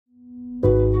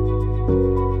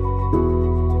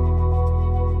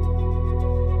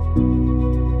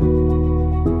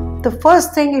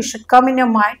first thing you should come in your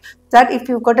mind that if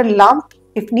you've got a lump,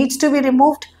 if needs to be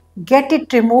removed, get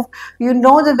it removed. You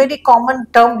know the very common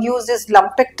term used is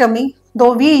lumpectomy,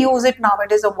 though we use it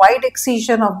nowadays, a wide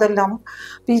excision of the lump,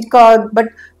 but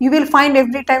you will find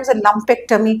every time a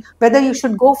lumpectomy, whether you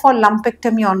should go for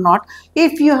lumpectomy or not.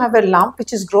 If you have a lump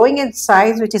which is growing in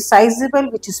size, which is sizable,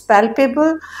 which is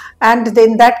palpable, and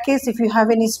in that case, if you have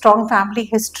any strong family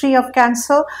history of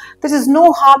cancer, there is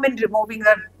no harm in removing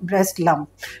a breast lump,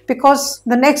 because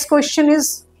the next question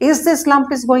is this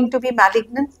lump is going to be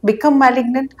malignant, become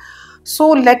malignant? So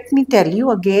let me tell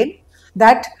you again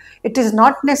that it is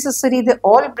not necessary that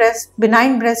all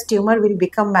benign breast tumor will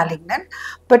become malignant,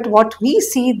 but what we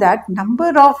see that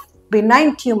number of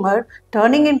benign tumor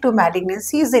turning into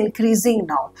malignancy is increasing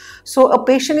now. So a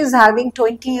patient is having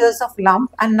 20 years of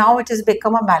lump and now it has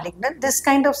become a malignant. This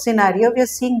kind of scenario we are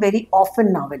seeing very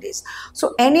often nowadays.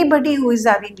 So anybody who is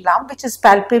having lump which is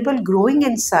palpable, growing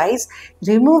in size,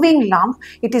 removing lump,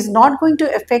 it is not going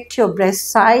to affect your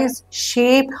breast size,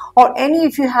 shape, or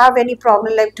if you have any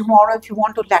problem like tomorrow if you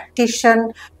want to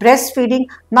lactation, breastfeeding,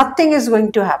 nothing is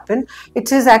going to happen.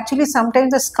 It is actually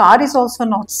sometimes the scar is also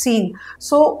not seen.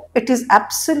 So it is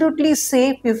absolutely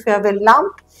safe. If you have a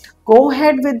lump, go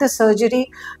ahead with the surgery.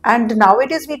 And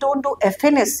nowadays we don't do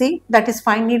FNSC, that is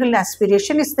fine needle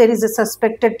aspiration. If there is a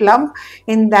suspected lump,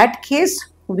 in that case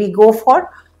we go for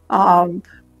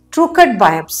true cut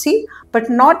biopsy,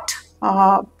 but not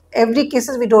every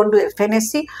cases we don't do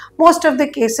FNSC. Most of the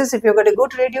cases, if you've got a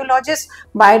good radiologist,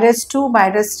 BIRAS 2,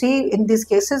 BIRAS 3, in these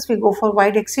cases we go for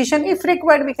wide excision. If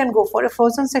required, we can go for a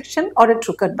frozen section or a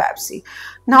true cut biopsy.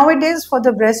 Nowadays for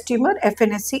the breast tumor,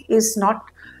 FNSC is not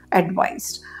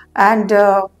advised. And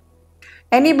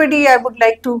anybody, I would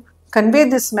like to convey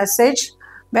this message,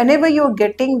 whenever you're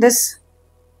getting this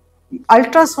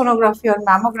ultrasonography or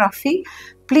mammography,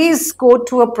 please go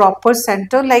to a proper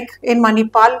center. Like in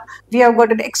Manipal, we have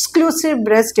got an exclusive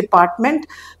breast department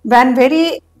when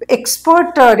very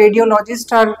expert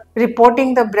radiologists are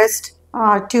reporting the breast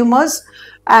tumors,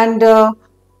 and there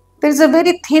is a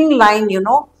very thin line,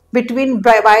 between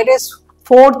BIRAS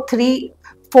 4, 3,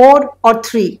 4 or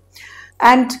 3,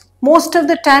 and most of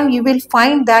the time you will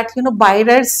find that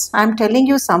BIRAS, I am telling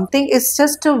you something, is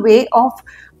just a way of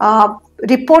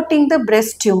reporting the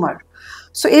breast tumor.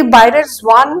 So if BIRAS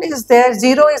 1 is there,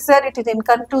 0 is there, it is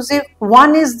inconclusive,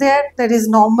 1 is there, that is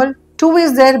normal, 2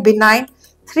 is there, benign,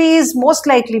 3 is most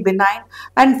likely benign,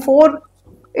 and 4,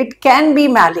 it can be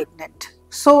malignant.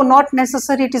 So not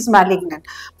necessary it is malignant.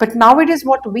 But nowadays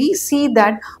what we see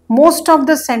that most of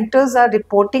the centers are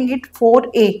reporting it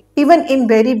 4A, even in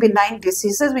very benign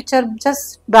diseases which are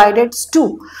just BIRAS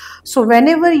 2. So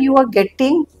whenever you are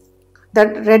getting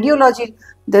that radiology,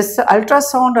 this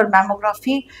ultrasound or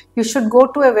mammography, you should go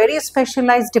to a very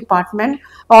specialized department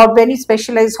or very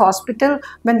specialized hospital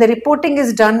when the reporting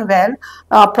is done well,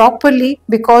 properly,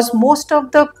 because most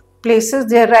of the places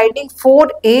they are writing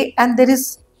 4A and there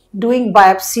is doing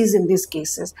biopsies in these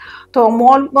cases. So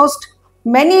almost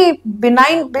many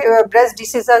benign breast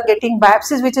diseases are getting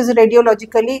biopsies, which is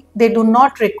radiologically they do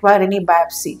not require any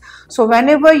biopsy. So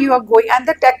whenever you are going, and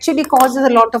that actually causes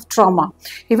a lot of trauma,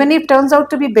 even if it turns out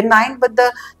to be benign, but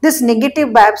this negative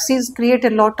biopsies create a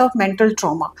lot of mental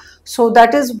trauma. So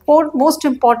that is most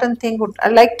important thing. I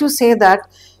like to say that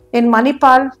in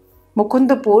Manipal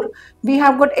Mukundapur, we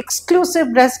have got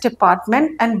exclusive breast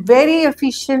department and very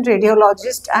efficient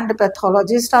radiologists and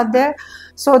pathologists are there.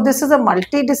 So this is a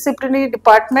multidisciplinary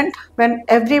department when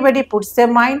everybody puts their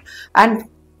mind, and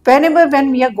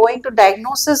when we are going to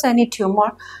diagnosis any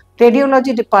tumor,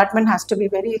 radiology department has to be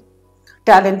very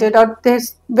talented or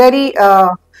very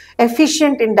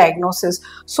efficient in diagnosis.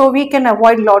 So we can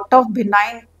avoid lot of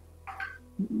benign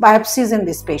biopsies in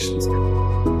these patients.